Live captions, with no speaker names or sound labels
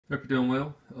Hope you're doing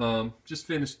well. Just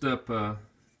finished up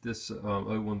this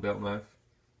 01 belt knife.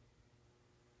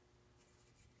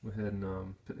 Go ahead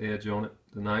and put the edge on it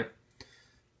tonight.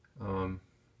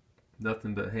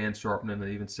 Nothing but hand sharpening.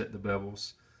 I even set the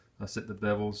bevels. I set the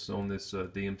bevels on this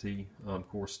DMT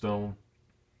coarse stone.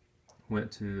 Went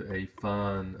to a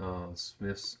fine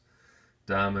Smith's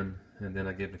diamond, and then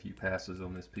I gave it a few passes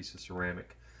on this piece of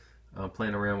ceramic. I'm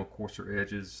playing around with coarser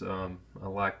edges. I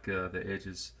like the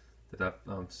edges that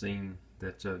I've seen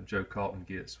that Joe Calton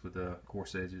gets with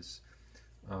coarse edges.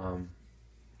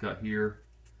 Got here,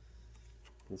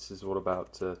 this is what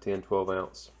about 10-12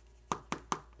 ounce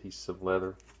piece of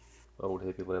leather, old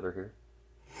heavy leather here.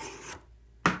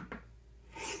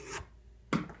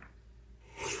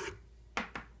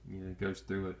 It goes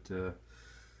through it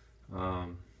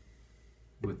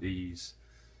with ease.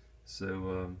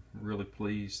 So really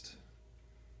pleased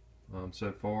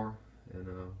so far, and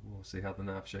we'll see how the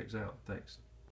knife shakes out. Thanks.